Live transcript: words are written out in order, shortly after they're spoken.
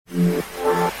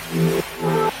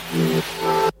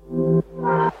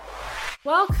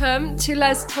Welcome to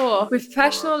Les Talk with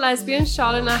professional lesbians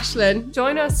Charlotte and Ashlyn.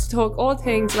 Join us to talk all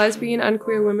things lesbian and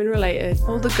queer women related.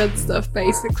 All the good stuff,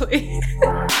 basically.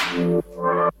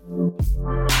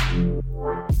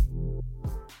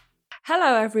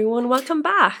 Hello everyone, welcome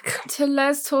back to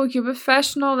Let's Talk, your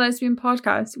professional lesbian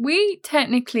podcast. We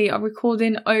technically are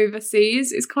recording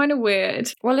overseas. It's kind of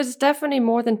weird. Well, it's definitely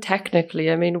more than technically.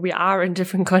 I mean, we are in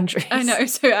different countries. I know,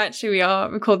 so actually we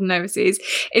are recording overseas.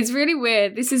 It's really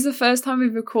weird. This is the first time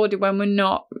we've recorded when we're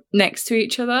not next to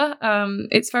each other.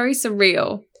 It's very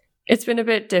surreal. It's been a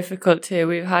bit difficult too.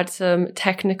 We've had some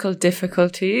technical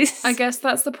difficulties. I guess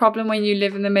that's the problem when you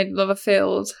live in the middle of a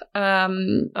field. All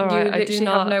right, you literally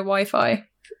have no Wi-Fi.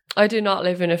 I do not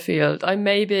live in a field. I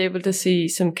may be able to see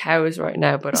some cows right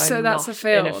now, but I'm not a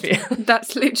field. In a field.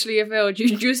 That's literally a field.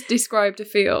 You just described a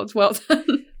field. Well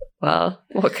done. Well,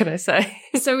 what can I say?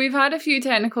 So we've had a few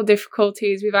technical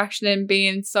difficulties. We've actually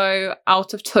been so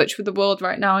out of touch with the world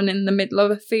right now and in the middle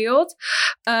of a field.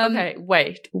 Okay,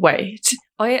 wait.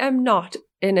 I am not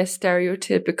in a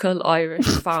stereotypical Irish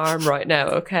farm right now,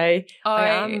 okay? I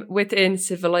am within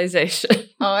civilization.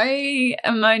 I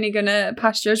am only going to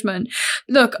pass judgment.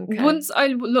 Look, Once I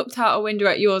looked out a window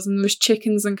at yours and there was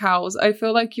chickens and cows, I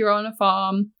feel like you're on a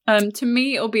farm. To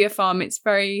me, it'll be a farm. It's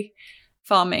very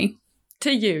farmy.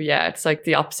 To you, yeah, it's like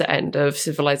the opposite end of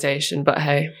civilization, but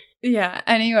hey. Yeah,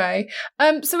 anyway.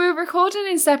 So we're recording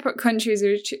in separate countries,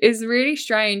 which is really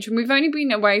strange. And we've only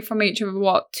been away from each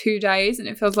other, 2 days? And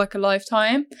it feels like a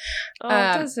lifetime. Oh,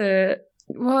 does it?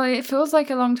 Well, it feels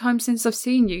like a long time since I've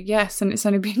seen you, yes, and it's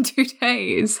only been 2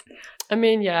 days. I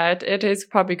mean, yeah, it is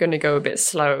probably going to go a bit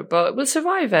slow, but we'll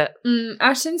survive it.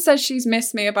 Ashlyn says she's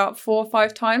missed me about 4 or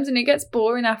 5 times, and it gets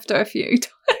boring after a few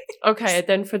times. Okay,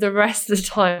 then for the rest of the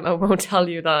time, I won't tell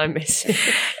you that I miss you.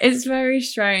 It's very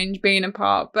strange being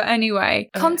apart. But anyway,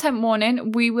 content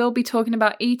warning, we will be talking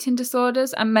about eating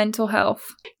disorders and mental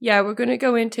health. Yeah, we're going to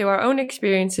go into our own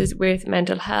experiences with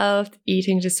mental health,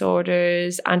 eating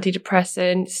disorders,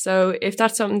 antidepressants. So if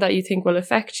that's something that you think will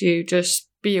affect you, just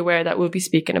be aware that we'll be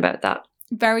speaking about that.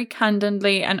 Very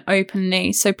candidly and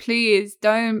openly. So please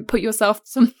don't put yourself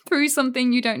through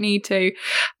something you don't need to.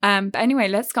 But anyway,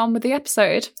 let's go on with the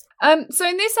episode. So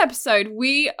in this episode,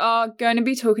 we are going to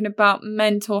be talking about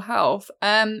mental health.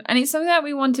 And it's something that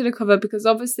we wanted to cover because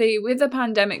obviously with the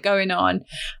pandemic going on,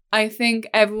 I think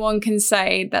everyone can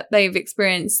say that they've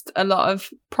experienced a lot of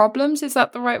problems. Is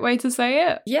that the right way to say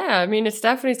it? Yeah, I mean, it's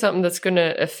definitely something that's going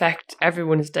to affect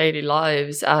everyone's daily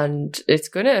lives and it's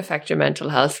going to affect your mental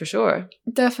health for sure.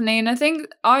 Definitely. And I think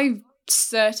I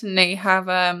certainly have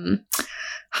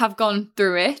gone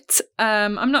through it.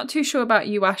 I'm not too sure about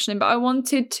you, Ashlyn, but I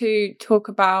wanted to talk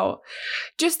about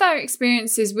just our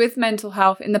experiences with mental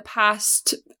health in the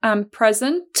past and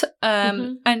present,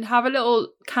 and have a little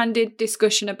candid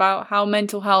discussion about how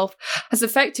mental health has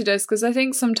affected us, because I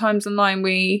think sometimes online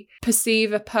we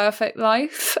perceive a perfect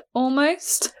life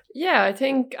almost. Yeah, I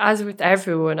think as with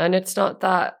everyone, and it's not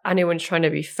that anyone's trying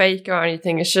to be fake or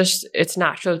anything, it's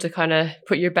natural to kind of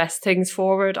put your best things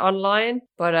forward online.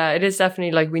 But it is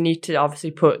definitely like we need to obviously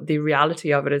put the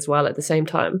reality of it as well at the same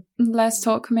time. Let's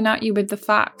talk coming at you with the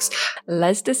facts.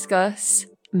 Let's discuss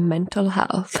mental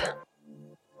health.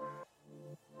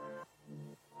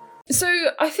 So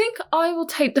I think I will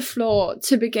take the floor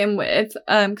to begin with,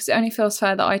 because it only feels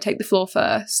fair that I take the floor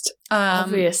first.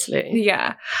 Obviously.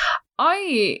 Yeah.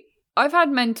 I've had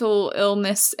mental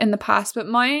illness in the past, but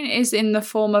mine is in the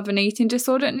form of an eating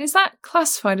disorder. And is that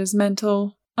classified as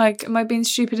mental? Like, am I being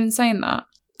stupid in saying that?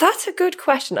 That's a good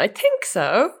question. I think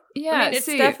so. Yeah, I mean, it's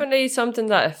definitely something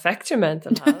that affects your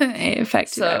mental health. It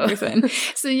affects everything.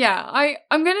 So yeah,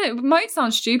 it might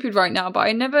sound stupid right now, but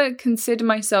I never considered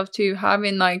myself to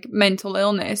having like mental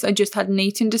illness. I just had an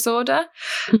eating disorder.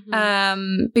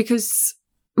 Because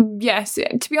yes,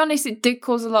 to be honest, it did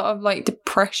cause a lot of like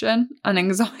depression and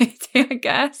anxiety, I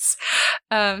guess.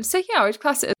 So yeah, I would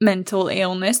class it as mental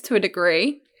illness to a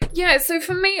degree. Yeah, so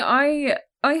for me, I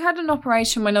had an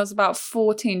operation when I was about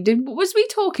 14. Was we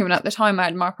talking at the time I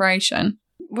had my operation?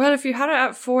 Well, if you had it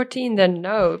at 14, then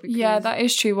no. Yeah, that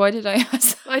is true. Why did I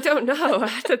ask? I don't know. I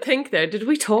had to think there. Did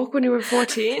we talk when you were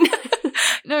 14?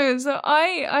 No, so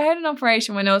I had an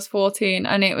operation when I was 14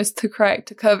 and it was to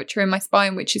correct a curvature in my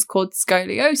spine, which is called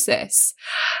scoliosis.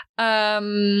 Have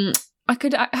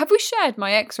we shared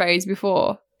my x-rays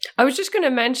before? I was just going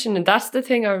to mention, and that's the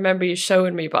thing I remember you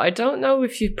showing me, but I don't know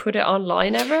if you put it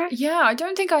online ever. Yeah, I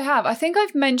don't think I have. I think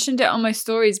I've mentioned it on my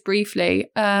stories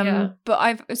briefly. But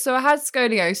I had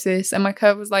scoliosis and my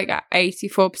curve was like at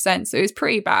 84%, so it was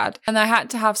pretty bad. And I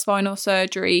had to have spinal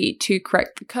surgery to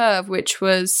correct the curve, which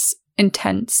was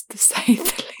intense to say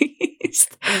the least.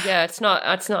 Yeah, it's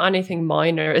not anything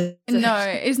minor, is it? No,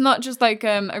 it's not just like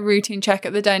a routine check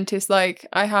at the dentist. Like,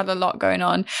 I had a lot going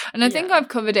on, and I think I've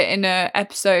covered it in a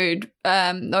episode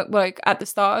like at the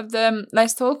start of the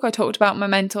Let's Talk. I talked about my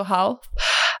mental health,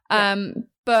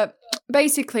 but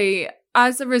basically,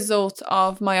 as a result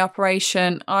of my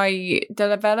operation, I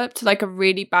developed like a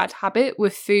really bad habit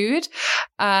with food.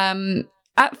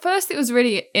 At first, it was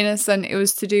really innocent. It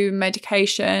was to do with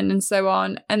medication and so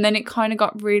on. And then it kind of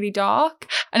got really dark.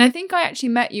 And I think I actually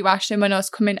met you, Ashlyn, when I was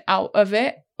coming out of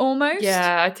it almost.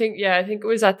 I think it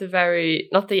was at the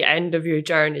not the end of your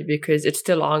journey, because it's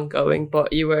still ongoing,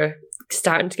 but you were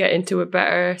starting to get into a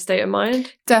better state of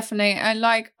mind. Definitely. And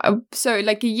like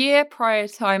a year prior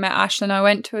to I met Ashlyn, I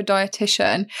went to a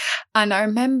dietitian, and I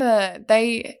remember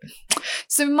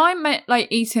my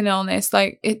eating illness,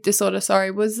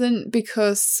 disorder, wasn't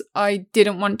because I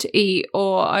didn't want to eat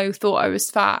or I thought I was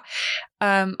fat.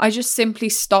 I just simply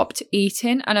stopped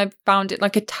eating, and I found it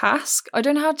like a task. I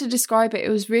don't know how to describe it. It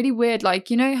was really weird. Like,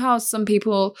 you know how some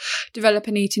people develop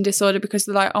an eating disorder because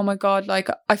they're like, oh my God, like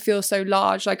I feel so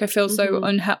large, like I feel so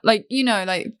unhappy. Like, you know,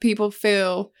 like people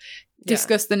feel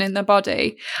disgusting in their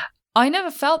body. I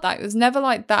never felt that. It was never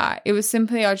like that. It was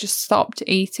simply I just stopped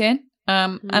eating.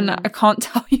 And I can't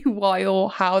tell you why or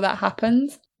how that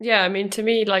happened. Yeah, I mean, to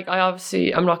me, like,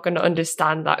 I'm not going to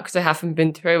understand that because I haven't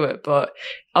been through it, but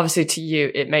obviously to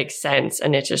you, it makes sense,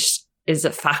 and it just is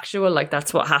it factual, like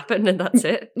that's what happened and that's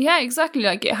it. Yeah, exactly.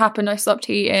 Like it happened. I stopped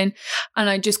eating, and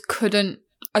I just couldn't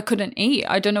eat.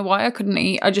 I don't know why I couldn't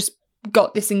eat. I just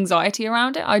got this anxiety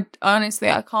around it. I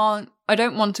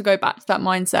don't want to go back to that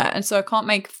mindset, and so I can't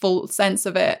make full sense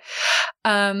of it.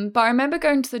 But I remember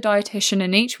going to the dietitian,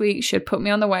 and each week she'd put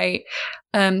me on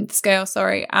the scale,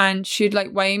 and she'd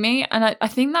like weigh me, and I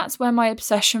think that's where my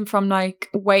obsession from like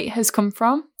weight has come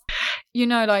from. You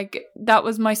know, like that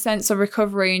was my sense of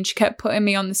recovery, and she kept putting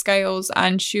me on the scales,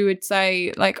 and she would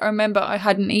say, like, I remember I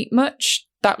hadn't eaten much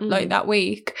that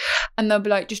week, and they'll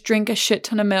be like, just drink a shit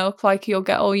ton of milk, like you'll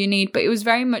get all you need. But it was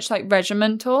very much like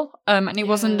regimental, and it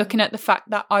wasn't looking at the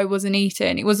fact that I wasn't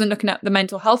eating. It wasn't looking at the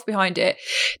mental health behind it.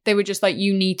 They were just like,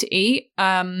 you need to eat.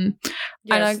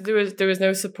 Yes, there was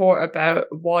no support about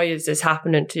why is this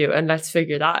happening to you, and let's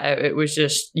figure that out. It was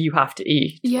just, you have to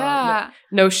eat. Yeah,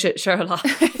 no shit, Sherlock.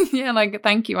 Yeah, like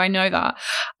thank you, I know that.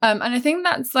 And I think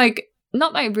that's like,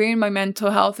 not that I ruined my mental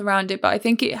health around it, but I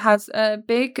think it has a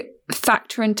big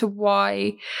factor into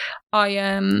why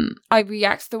I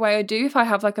react the way I do if I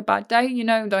have like a bad day, you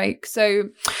know, like, so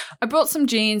I brought some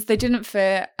jeans, they didn't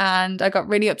fit, and I got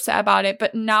really upset about it.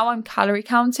 But now I'm calorie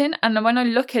counting, and when I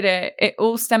look at it, it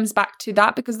all stems back to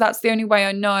that, because that's the only way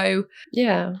I know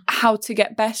how to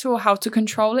get better or how to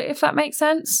control it, if that makes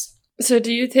sense. So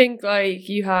do you think like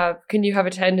can you have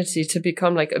a tendency to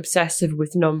become like obsessive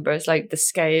with numbers, like the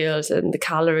scales and the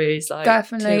calories? Like,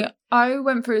 definitely. I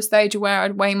went through a stage where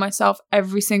I'd weigh myself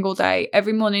every single day,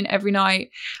 every morning, every night,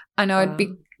 and I would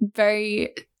be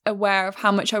very aware of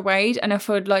how much I weighed, and if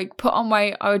I'd like put on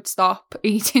weight, I would stop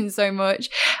eating so much,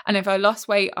 and if I lost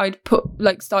weight, I'd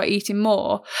start eating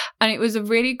more. And it was a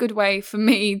really good way for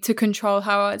me to control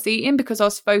how I was eating, because I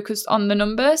was focused on the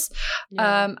numbers.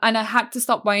 And I had to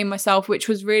stop weighing myself, which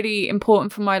was really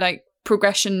important for my like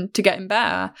progression to getting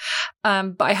better.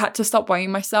 But I had to stop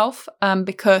weighing myself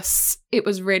because it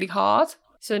was really hard.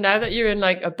 So now that you're in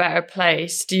like a better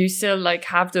place, do you still like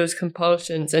have those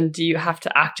compulsions, and do you have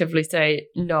to actively say,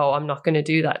 no, I'm not going to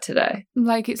do that today?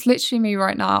 Like, it's literally me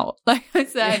right now. Like I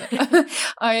said,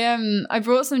 I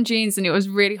brought some jeans, and it was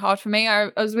really hard for me.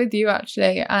 I was with you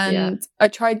actually, and I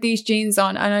tried these jeans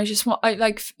on, and I just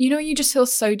you just feel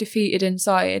so defeated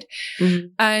inside.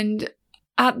 And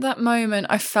at that moment,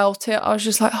 I felt it. I was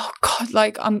just like, oh God,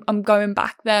 like I'm going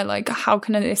back there. Like, how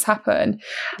can this happen?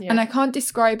 And I can't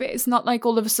describe it. It's not like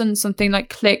all of a sudden something like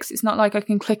clicks. It's not like I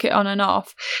can click it on and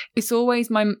off. It's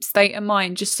always my state of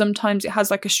mind. Just sometimes it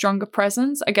has like a stronger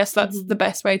presence. I guess that's the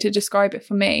best way to describe it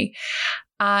for me.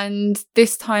 And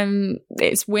this time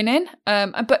it's winning.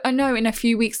 But I know in a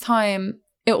few weeks' time,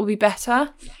 it will be better.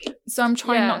 So I'm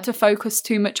trying not to focus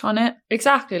too much on it.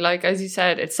 Exactly. Like, as you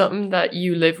said, it's something that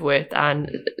you live with, and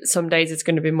some days it's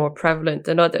going to be more prevalent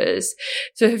than others.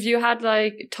 So have you had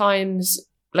like times,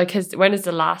 like when is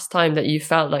the last time that you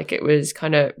felt like it was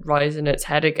kind of rising its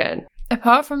head again?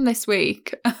 Apart from this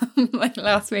week, like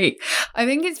last week, I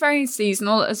think it's very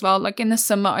seasonal as well. Like in the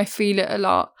summer, I feel it a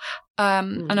lot.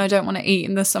 And I don't want to eat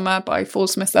in the summer, but I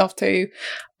force myself to.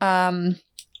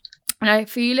 And I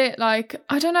feel it like,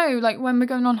 I don't know, like when we're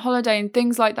going on holiday and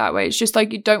things like that, where it's just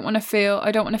like I don't want to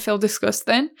feel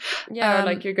disgusting. Yeah, or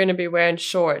like you're going to be wearing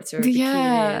shorts or a bikini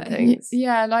and things.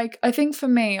 Yeah, like I think for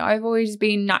me, I've always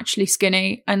been naturally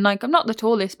skinny, and like I'm not the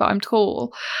tallest, but I'm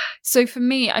tall. So for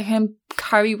me, I can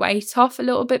carry weight off a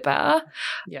little bit better.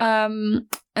 Yeah.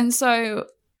 And so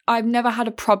I've never had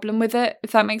a problem with it,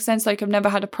 if that makes sense. Like I've never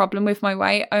had a problem with my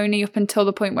weight, only up until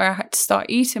the point where I had to start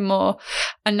eating more,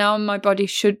 and now my body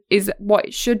is what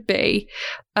it should be.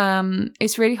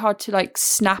 It's really hard to like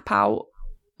snap out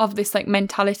of this like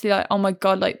mentality, like, oh my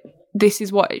god, like this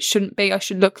is what it shouldn't be. I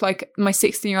should look like my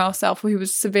 16-year-old self who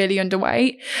was severely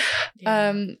underweight.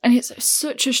 And it's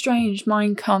such a strange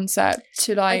mind concept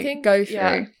to like go through.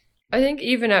 Yeah. I think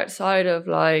even outside of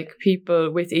like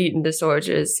people with eating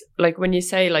disorders, like when you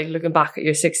say like looking back at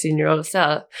your 16-year-old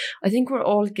self, I think we're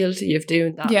all guilty of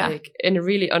doing that, like in a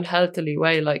really unhealthily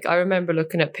way. Like I remember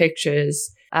looking at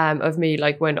pictures of me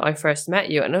like when I first met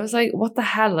you, and I was like, what the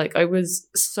hell? Like I was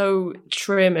so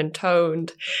trim and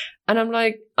toned, and I'm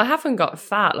like, I haven't got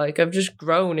fat. Like I've just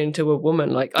grown into a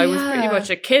woman. Like I was pretty much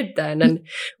a kid then, and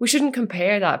we shouldn't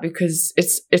compare that because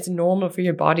it's normal for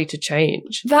your body to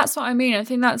change. That's what I mean. I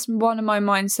think that's one of my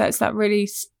mindsets that really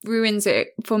ruins it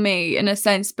for me in a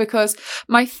sense, because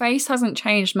my face hasn't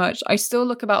changed much. I still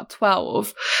look about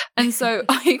 12, and so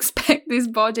I expect this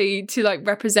body to like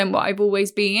represent what I've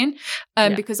always been,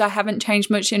 because I haven't changed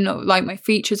much in like my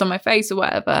features on my face or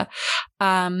whatever.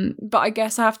 But I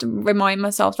guess I have to remind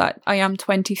myself that I am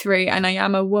 23 and I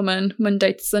am a woman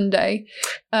Monday to Sunday.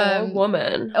 A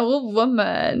woman.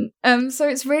 So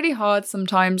it's really hard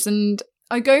sometimes, and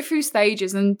I go through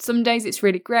stages, and some days it's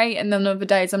really great, and then other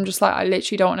days I'm just like, I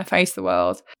literally don't want to face the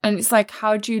world. And it's like,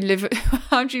 how do you live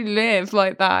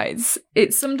like that?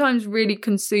 It's sometimes really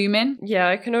consuming. Yeah,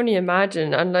 I can only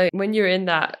imagine. And like when you're in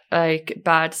that like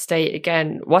bad state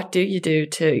again, what do you do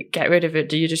to get rid of it?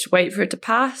 Do you just wait for it to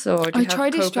pass, or do you have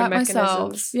try to distract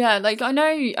myself? Yeah, like I know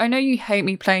you hate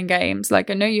me playing games. Like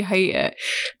I know you hate it,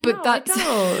 but no, that's I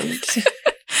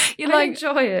don't. I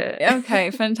enjoy it. Okay,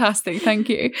 fantastic, thank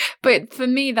you. But for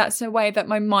me, that's a way that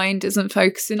my mind isn't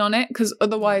focusing on it, because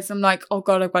otherwise I'm like, oh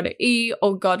god, I've got to eat.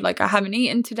 Oh god, like I haven't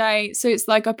eaten today. So it's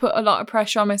like I put a lot of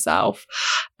pressure on myself.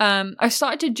 I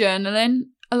started to journaling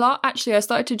a lot. Actually, I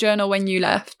started to journal when you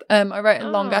left. I wrote a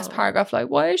long ass paragraph like,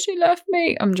 why has she left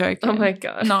me? I'm joking. Oh my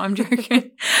god. No, I'm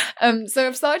joking. So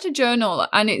I've started to journal,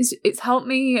 and it's helped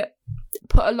me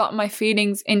put a lot of my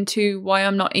feelings into why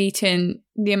I'm not eating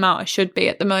the amount I should be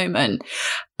at the moment,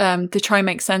 to try and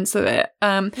make sense of it.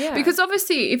 Because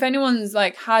obviously if anyone's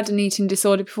like had an eating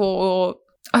disorder before, or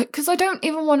because I don't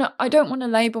want to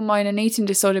label mine an eating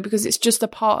disorder, because it's just a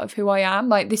part of who I am.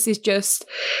 Like this is just,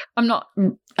 I'm not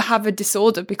have a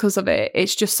disorder because of it.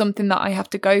 It's just something that I have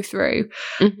to go through.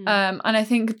 Mm-hmm. And I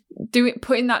think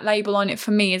putting that label on it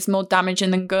for me is more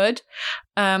damaging than good.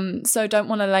 So I don't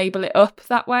want to label it up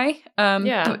that way.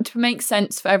 But to make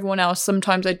sense for everyone else,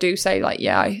 sometimes I do say like,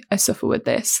 I suffer with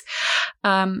this.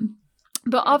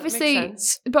 But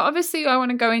obviously, I want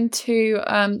to go into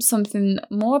something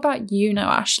more about you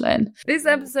now, Ashlyn. This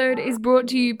episode is brought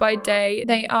to you by Day.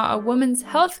 They are a women's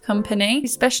health company who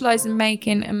specialise in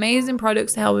making amazing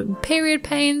products to help with period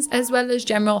pains as well as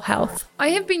general health. I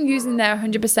have been using their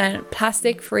 100%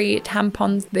 plastic-free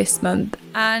tampons this month,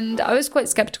 and I was quite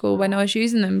skeptical when I was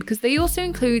using them because they also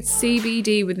include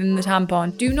CBD within the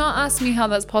tampon. Do not ask me how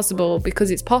that's possible,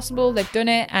 because it's possible, they've done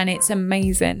it, and it's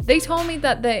amazing. They told me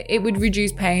that it would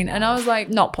reduce pain, and I was like,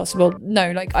 not possible.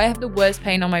 No, like I have the worst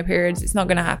pain on my periods. It's not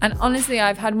gonna happen. And honestly,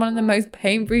 I've had one of the most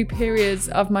pain-free periods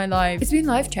of my life. It's been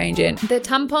life-changing. The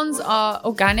tampons are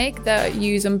organic, they're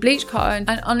used on bleached cotton,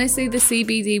 and honestly the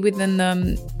CBD within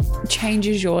them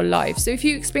changes your life. So if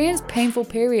you experience painful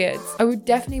periods, I would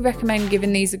definitely recommend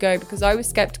giving these a go, because I was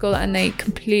skeptical and they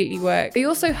completely work. They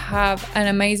also have an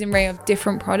amazing array of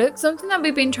different products. Something that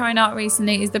we've been trying out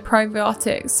recently is the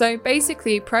probiotics. So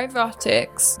basically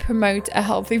probiotics promote a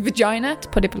healthy vagina, to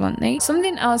put it bluntly.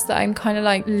 Something else that I'm kind of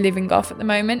like living off at the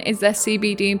moment is their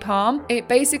CBD Palm. It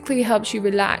basically helps you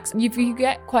relax. If you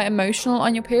get quite emotional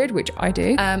on your period, which I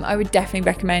do, I would definitely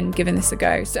recommend giving this a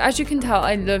go. So as you can tell,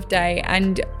 I love Day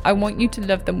and I want you to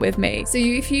love them with me. So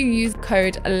if you use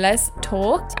code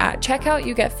LESTALK at checkout,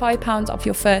 you get £5 off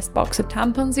your first box of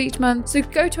tampons each month. So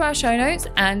go to our show notes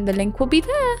and the link will be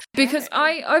there. Because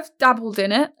I've dabbled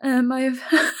in it. I've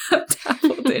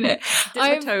dabbled in it. Dip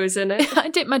my toes in it. I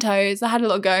dipped my toes. I had a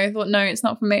little go. I thought, no, it's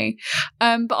not for me.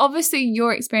 But obviously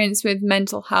your experience with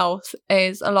mental health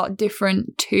is a lot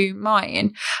different to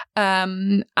mine.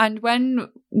 And when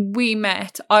we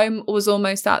met, I was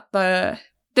almost at the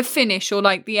the finish or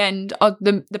like the end of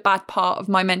the bad part of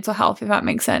my mental health, if that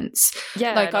makes sense.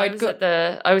 Yeah, like I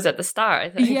was at the start, I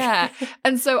think. Yeah.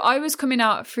 And so I was coming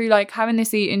out through like having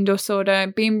this eating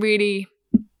disorder, being really,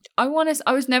 I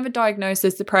was never diagnosed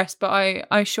as depressed, but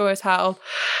I sure as hell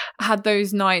had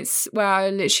those nights where I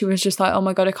literally was just like, oh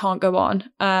my God, I can't go on.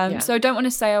 So I don't want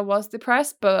to say I was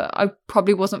depressed, but I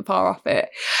probably wasn't far off it.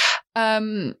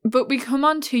 But we come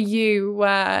on to you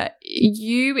where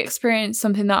you experienced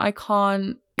something that I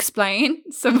can't explain.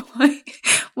 So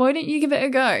why don't you give it a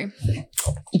go?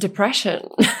 Depression.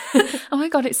 Oh my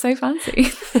God, it's so fancy.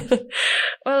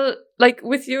 Well, like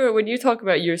when you talk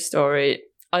about your story,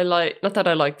 not that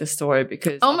I like the story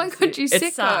because oh my God, you it's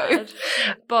sicko. sad,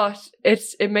 but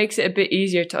it makes it a bit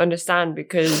easier to understand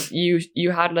because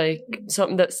you had like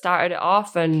something that started it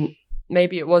off, and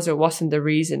maybe it was or wasn't the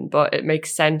reason, but it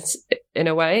makes sense in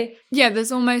a way. Yeah,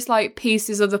 there's almost like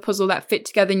pieces of the puzzle that fit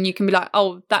together, and you can be like,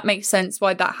 oh, that makes sense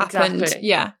why that happened. Exactly.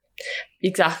 Yeah.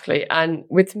 Exactly. And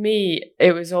with me,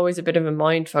 it was always a bit of a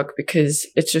mindfuck because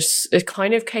it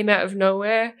kind of came out of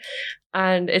nowhere.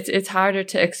 And it's harder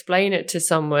to explain it to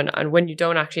someone, and when you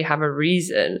don't actually have a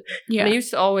reason. Yeah. And I used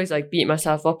to always like beat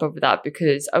myself up over that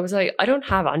because I was like, I don't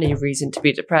have any reason to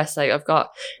be depressed. Like I've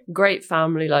got great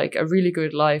family, like a really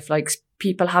good life, like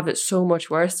people have it so much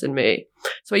worse than me.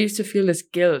 So I used to feel this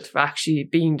guilt for actually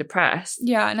being depressed.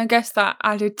 Yeah, and I guess that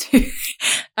added to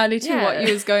what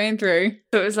you was going through.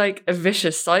 So it was like a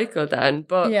vicious cycle then.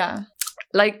 But yeah.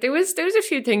 Like there was a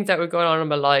few things that were going on in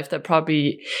my life that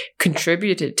probably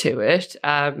contributed to it.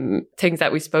 Things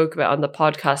that we spoke about on the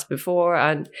podcast before.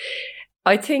 And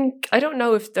I don't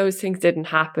know if those things didn't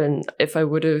happen, if I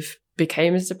would have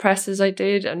became as depressed as I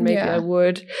did, and maybe I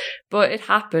would, but it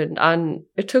happened, and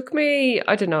it took me,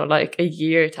 I don't know, like a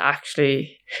year to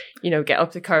actually, get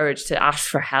up the courage to ask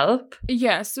for help.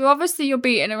 Yeah, so obviously you're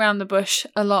beating around the bush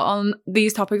a lot on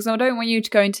these topics, and I don't want you to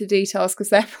go into details because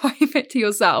they're private to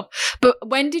yourself, but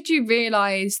when did you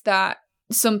realise that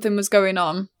something was going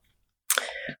on?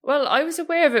 Well, I was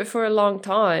aware of it for a long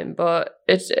time, but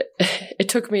it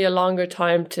took me a longer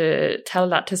time to tell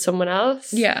that to someone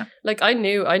else. Yeah. Like I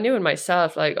knew in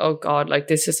myself, like, oh God, like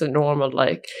this isn't normal.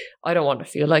 Like I don't want to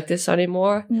feel like this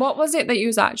anymore. What was it that you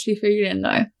was actually feeling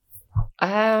though?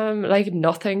 Like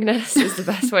nothingness is the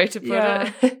best way to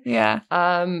put it. Yeah.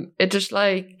 It just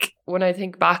like, when I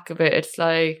think back of it, it's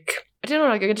like, I don't know,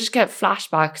 like I just get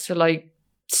flashbacks to like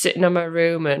sitting in my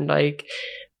room and like,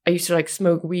 I used to like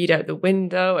smoke weed out the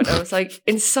window, and I was like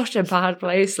in such a bad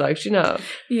place, like,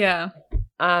 Yeah.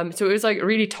 So it was like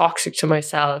really toxic to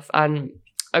myself, and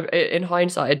in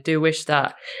hindsight, I do wish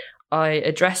that I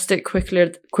addressed it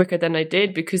quicker than I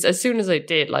did, because as soon as I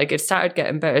did, like it started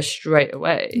getting better straight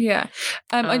away. Yeah.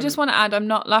 I just want to add, I'm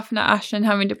not laughing at Ashlyn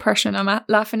having depression. I'm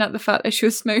laughing at the fact that she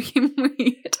was smoking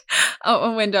weed out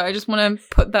a window. I just want to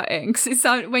put that in, because it's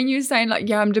when you were saying like,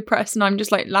 yeah, I'm depressed, and I'm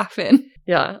just like laughing.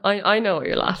 Yeah, I know what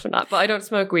you're laughing at, but I don't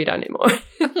smoke weed anymore.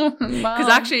 Because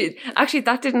actually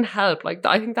that didn't help. Like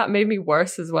I think that made me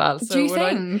worse as well. So do you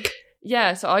think?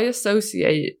 Yeah, so I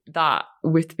associate that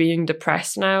with being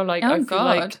depressed now. Like I feel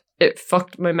like it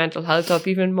fucked my mental health up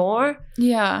even more.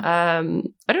 Yeah.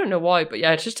 I don't know why, but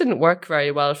yeah, it just didn't work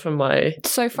very well for my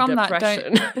So from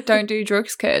depression. That, don't do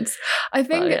drugs, kids. I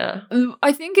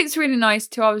think it's really nice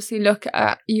to obviously look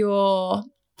at your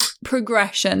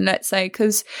progression, let's say,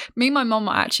 because me and my mum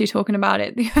were actually talking about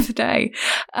it the other day.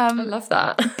 I love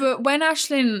that. But when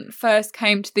Ashlyn first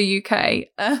came to the UK,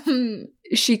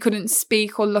 she couldn't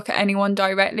speak or look at anyone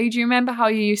directly. Do you remember how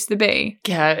you used to be?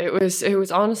 Yeah, it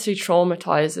was honestly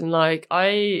traumatizing. Like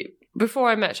before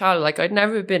I met Charlotte, like I'd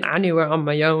never been anywhere on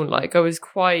my own. Like I was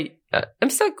quite I'm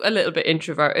still a little bit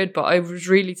introverted, but I was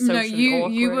really socially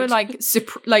awkward. You were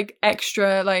like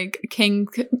extra like queen.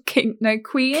 Kink?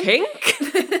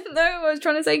 No, I was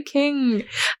trying to say king.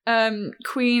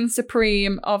 Queen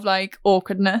supreme of like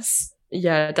awkwardness.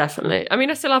 Yeah, definitely. I mean,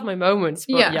 I still have my moments,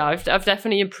 but yeah, I've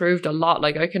definitely improved a lot.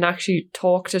 Like I can actually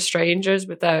talk to strangers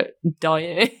without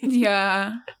dying.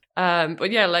 Yeah.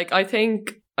 But yeah, like I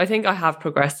think I have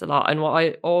progressed a lot, and what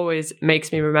I always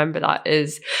makes me remember that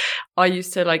is I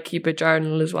used to like keep a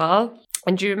journal as well.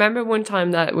 And do you remember one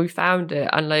time that we found it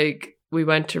and like we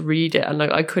went to read it, and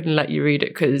like I couldn't let you read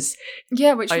it because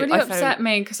which really upset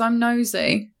me because I'm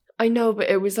nosy. I know, but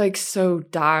it was like so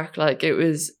dark. Like it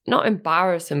was not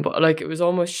embarrassing, but like it was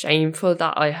almost shameful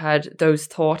that I had those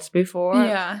thoughts before.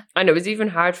 Yeah, and it was even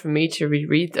hard for me to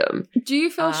reread them. Do you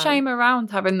feel shame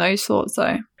around having those thoughts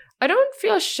though? I don't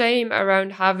feel shame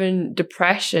around having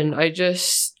depression. I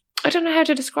don't know how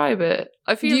to describe it.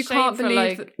 I feel you can't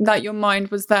believe that your mind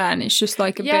was there, and it's just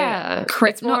like a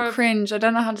bit not cringe. I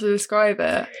don't know how to describe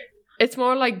it. it's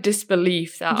more like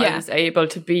disbelief that I was able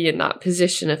to be in that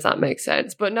position, if that makes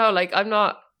sense. But no, like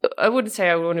I wouldn't say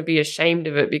I want to be ashamed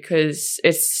of it, because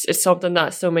it's something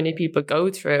that so many people go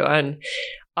through, and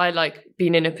I like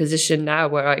being in a position now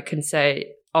where I can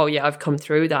say, oh yeah, I've come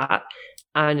through that,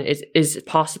 and it is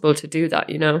possible to do that,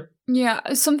 you know?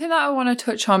 Yeah, something that I want to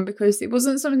touch on, because it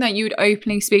wasn't something that you would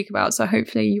openly speak about, so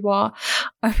hopefully you are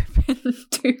open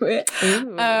to it.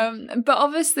 But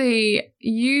obviously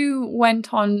you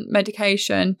went on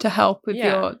medication to help with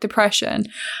your depression.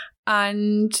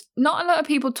 And not a lot of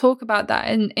people talk about that.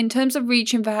 And in terms of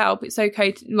reaching for help, it's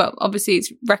okay to, well, obviously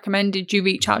it's recommended you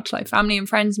reach out to like family and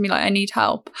friends and be like, I need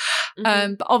help.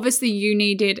 But obviously you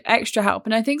needed extra help.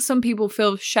 And I think some people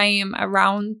feel shame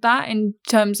around that in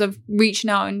terms of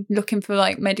reaching out and looking for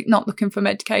like not looking for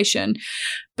medication,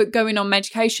 but going on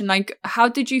medication. Like, how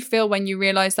did you feel when you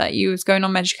realized that you was going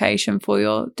on medication for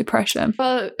your depression?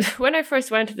 Well, when I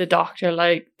first went to the doctor,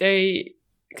 like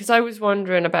because I was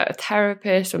wondering about a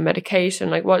therapist or medication,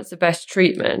 like what's the best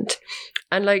treatment?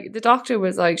 And like the doctor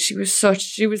was like, she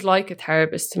was like a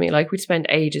therapist to me. Like we'd spend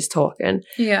ages talking.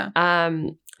 Yeah.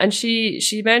 And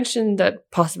she mentioned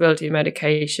that possibility of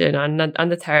medication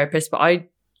and the therapist, but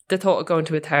the thought of going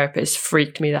to a therapist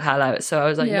freaked me the hell out. So I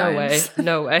was like,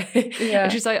 no way.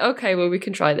 And she's like, okay, well, we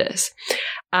can try this.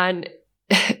 And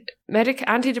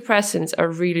antidepressants are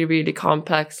really, really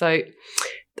complex. Like,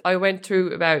 I went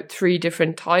through about 3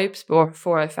 different types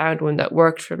before I found one that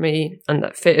worked for me and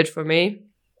that fitted for me,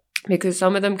 because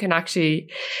some of them can actually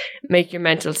make your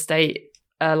mental state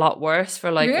a lot worse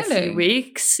for like a few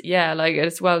weeks. Yeah, like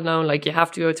it's well known, like you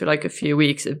have to go through like a few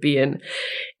weeks of being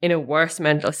in a worse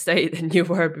mental state than you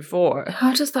were before.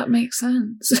 How does that make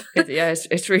sense?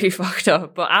 It's really fucked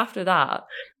up. But after that,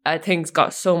 things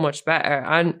got so much better.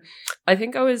 And I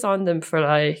think I was on them for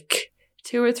like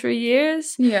 2 or 3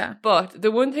 years. Yeah. But the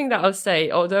one thing that I'll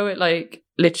say, although it like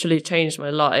literally changed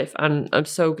my life, and I'm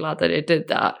so glad that it did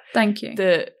that. Thank you.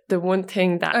 The one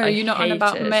thing that you're not on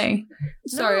about me.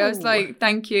 Sorry, no. I was like,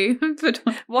 thank you.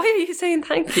 Why are you saying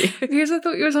thank you? Because I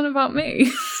thought you was on about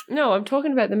me. No, I'm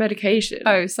talking about the medication.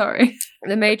 Oh, sorry.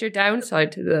 The major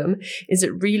downside to them is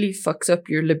it really fucks up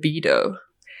your libido.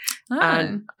 Oh.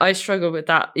 And I struggled with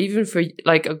that even for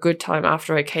like a good time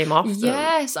after I came off them.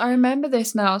 Yes, I remember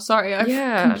this now. Sorry,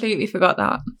 I completely forgot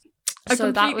that.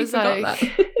 So that was like,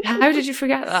 how did you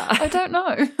forget that? I don't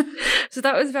know. So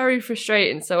that was very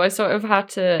frustrating. So I sort of had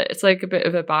to, it's like a bit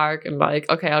of a bargain, like,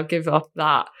 okay, I'll give up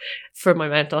that for my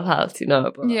mental health, you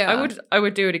know. But I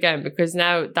would do it again, because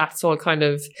now that's all kind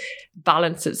of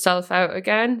balanced itself out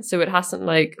again. So it hasn't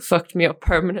like fucked me up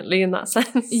permanently in that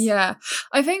sense. Yeah.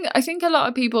 I think a lot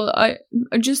of people, I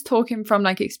just talking from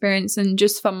like experience and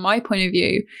just from my point of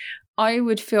view, I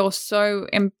would feel so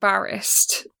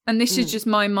embarrassed. And this is just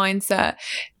my mindset,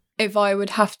 if I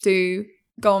would have to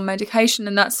go on medication.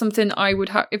 And that's something I would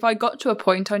have, if I got to a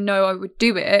point, I know I would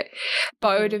do it,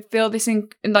 but I would feel this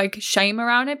like shame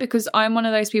around it, because I'm one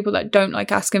of those people that don't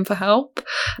like asking for help.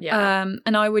 Yeah.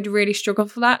 And I would really struggle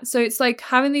for that. So it's like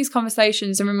having these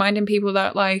conversations and reminding people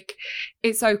that like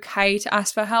it's okay to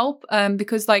ask for help,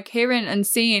 because like hearing and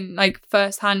seeing like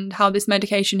firsthand how this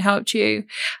medication helped you,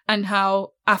 and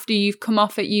how after you've come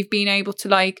off it, you've been able to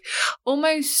like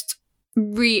almost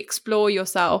re-explore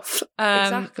yourself,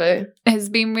 exactly, has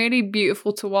been really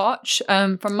beautiful to watch,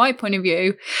 from my point of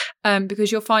view,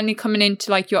 because you're finally coming into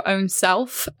like your own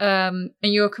self, and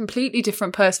you're a completely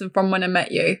different person from when I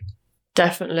met you.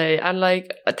 Definitely. And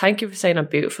like, thank you for saying I'm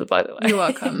beautiful, by the way. You're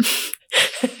welcome.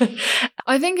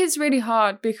 I think it's really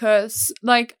hard, because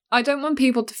like I don't want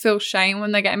people to feel shame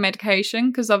when they get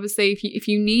medication, because obviously if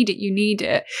you need it, you need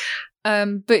it.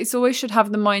 But it's always should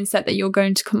have the mindset that you're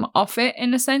going to come off it,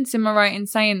 in a sense. Am I right in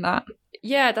saying that?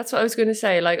 Yeah, that's what I was going to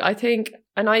say. Like, I think,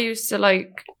 and I used to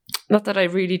like, not that I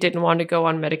really didn't want to go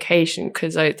on medication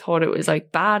because I thought it was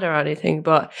like bad or anything,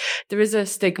 but there is a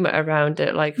stigma around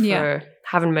it, like for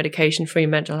having medication for your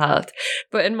mental health.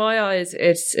 But in my eyes,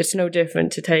 it's no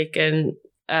different to taking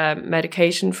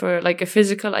medication for like a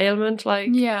physical ailment. Like,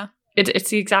 yeah. It's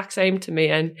the exact same to me,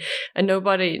 and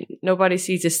nobody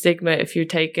sees a stigma if you're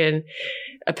taking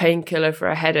a painkiller for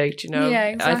a headache, you know. Yeah,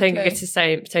 exactly. I think it's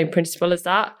the same principle as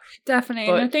that.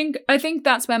 Definitely. But, and I think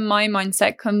that's where my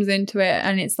mindset comes into it,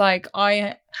 and it's like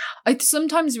I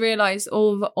sometimes realize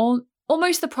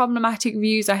almost the problematic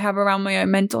views I have around my own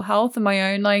mental health and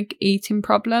my own like eating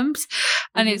problems.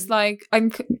 And it's like, I'm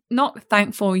not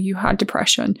thankful you had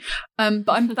depression, but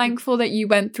I'm thankful that you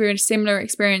went through a similar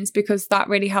experience, because that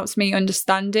really helps me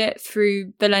understand it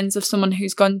through the lens of someone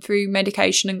who's gone through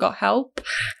medication and got help.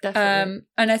 Definitely.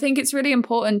 And I think it's really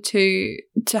important to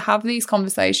have these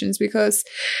conversations, because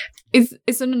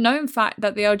it's a known fact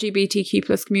that the LGBTQ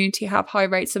plus community have high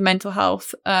rates of mental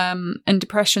health and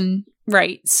depression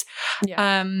rates.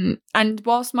 Yeah. And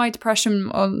whilst my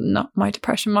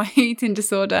eating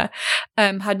disorder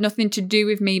had nothing to do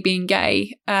with me being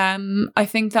gay, I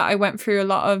think that I went through a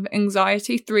lot of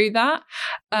anxiety through that.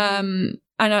 And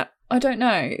I don't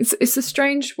know, it's a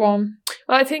strange one.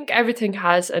 Well, I think everything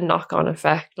has a knock-on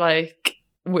effect. Like,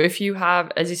 if you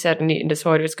have, as you said, an eating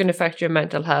disorder, it's going to affect your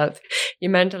mental health.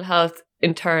 Your mental health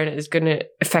in turn is going to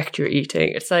affect your eating.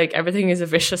 It's like everything is a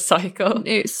vicious cycle.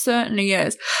 It certainly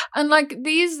is. And like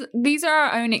these are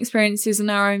our own experiences and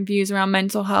our own views around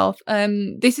mental health.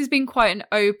 This has been quite an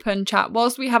open chat.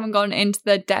 Whilst we haven't gone into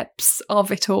the depths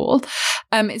of it all,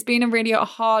 it's been a really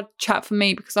hard chat for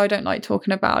me because I don't like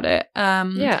talking about it.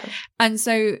 And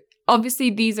so obviously,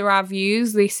 these are our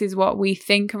views. This is what we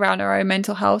think around our own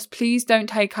mental health. Please don't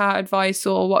take our advice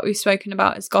or what we've spoken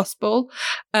about as gospel.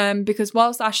 Because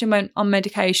whilst Ashley went on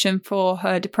medication for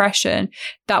her depression,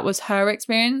 that was her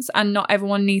experience, and not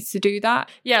everyone needs to do that.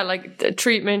 Yeah, like the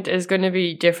treatment is going to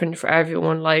be different for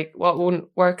everyone. Like what one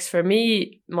works for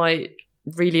me might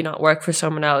really not work for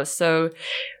someone else. So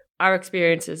our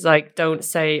experience is like, don't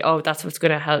say, oh, that's what's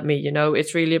going to help me. You know,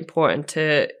 it's really important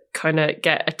to kind of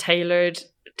get a tailored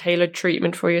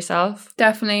treatment for yourself.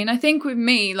 Definitely. And I think with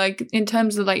me, like in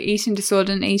terms of like eating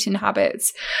disorder and eating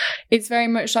habits, it's very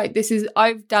much like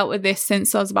I've dealt with this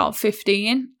since I was about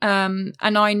 15, and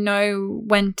I know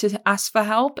when to ask for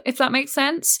help, if that makes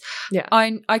sense. Yeah.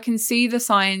 I can see the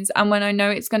signs, and when I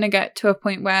know it's going to get to a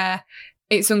point where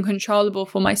it's uncontrollable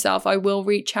for myself, I will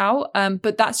reach out,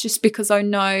 but that's just because I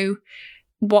know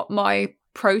what my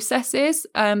process is,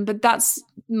 but that's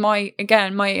my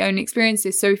own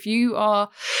experiences. So if you are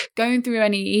going through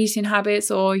any eating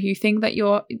habits or you think that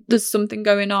there's something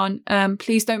going on,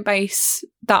 please don't base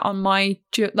that on my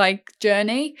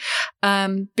journey,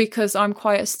 because I'm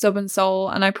quite a stubborn soul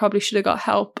and I probably should have got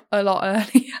help a lot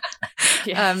earlier.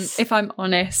 Yes. If I'm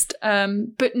honest,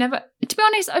 but never, to be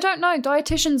honest, I don't know,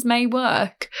 dietitians may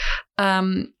work.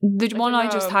 The one I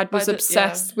just had was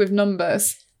obsessed with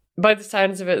numbers. By the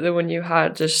sounds of it, the one you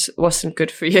had just wasn't good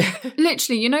for you.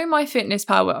 Literally, you know, my fitness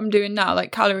pal, what I'm doing now,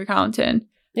 like calorie counting.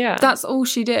 Yeah. That's all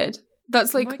she did.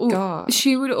 That's like,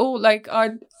 she would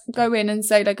I'd go in and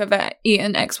say, like, I've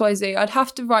eaten XYZ. I'd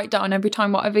have to write down every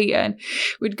time what I've eaten.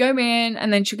 We'd go in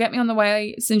and then she'd get me on the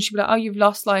weights and she'd be like, oh, you've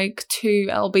lost like 2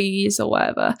 lbs or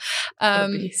whatever.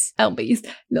 lbs,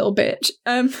 little bitch.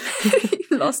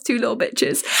 Lost 2 little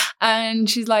bitches. And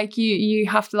she's like, you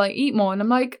have to like eat more. And I'm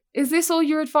like, is this all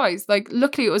your advice? Like,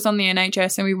 luckily it was on the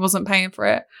NHS and we wasn't paying for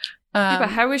it. But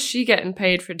how is she getting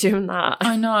paid for doing that?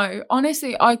 I know.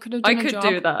 Honestly, I could have done a job. I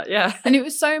could do that, yeah. And it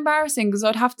was so embarrassing because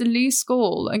I'd have to leave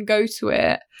school and go to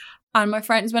it. And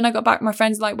when I got back, my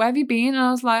friends were like, where have you been? And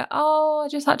I was like, oh, I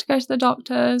just had to go to the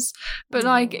doctors. But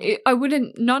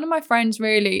none of my friends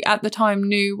really at the time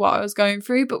knew what I was going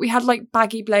through, but we had like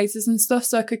baggy blazers and stuff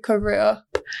so I could cover it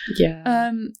up.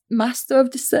 Yeah. Master of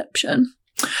deception.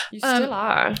 You still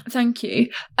are. Thank you.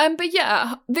 But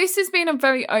yeah, this has been a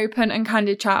very open and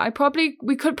candid chat.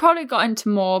 We could probably got into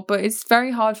more, but it's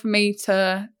very hard for me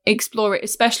to explore it,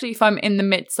 especially if I'm in the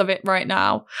midst of it right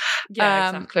now. Yeah,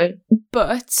 exactly.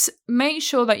 But make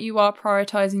sure that you are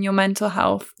prioritizing your mental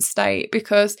health state,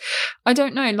 because I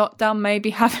don't know, lockdown may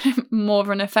be having more of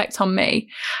an effect on me.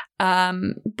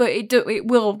 But it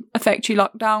will affect you.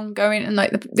 Lockdown going and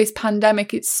like this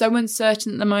pandemic, it's so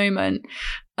uncertain at the moment.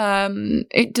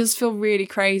 It does feel really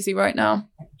crazy right now.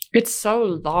 It's so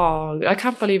long. I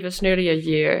can't believe it's nearly a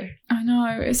year. I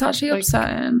know. It's actually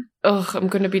upsetting. Ugh, I'm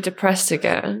going to be depressed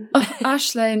again.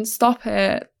 Ashlyn, stop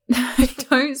it.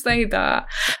 Don't say that.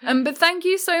 But thank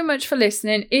you so much for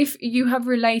listening. If you have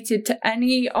related to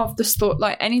any of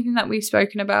the anything that we've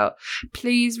spoken about,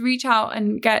 please reach out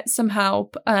and get some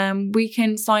help. We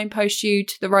can signpost you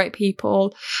to the right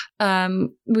people.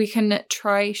 We can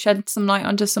try shed some light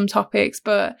onto some topics,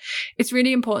 but it's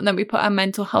really important that we put our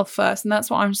mental health first, and that's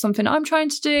something I'm trying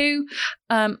to do.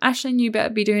 Ashlyn, you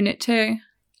better be doing it too.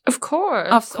 Of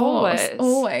course.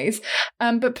 Always.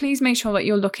 But please make sure that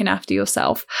you're looking after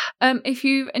yourself. If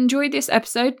you've enjoyed this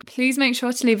episode, please make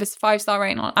sure to leave us a 5-star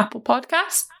rating on Apple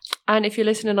Podcasts. And if you're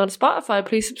listening on Spotify,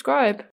 please subscribe.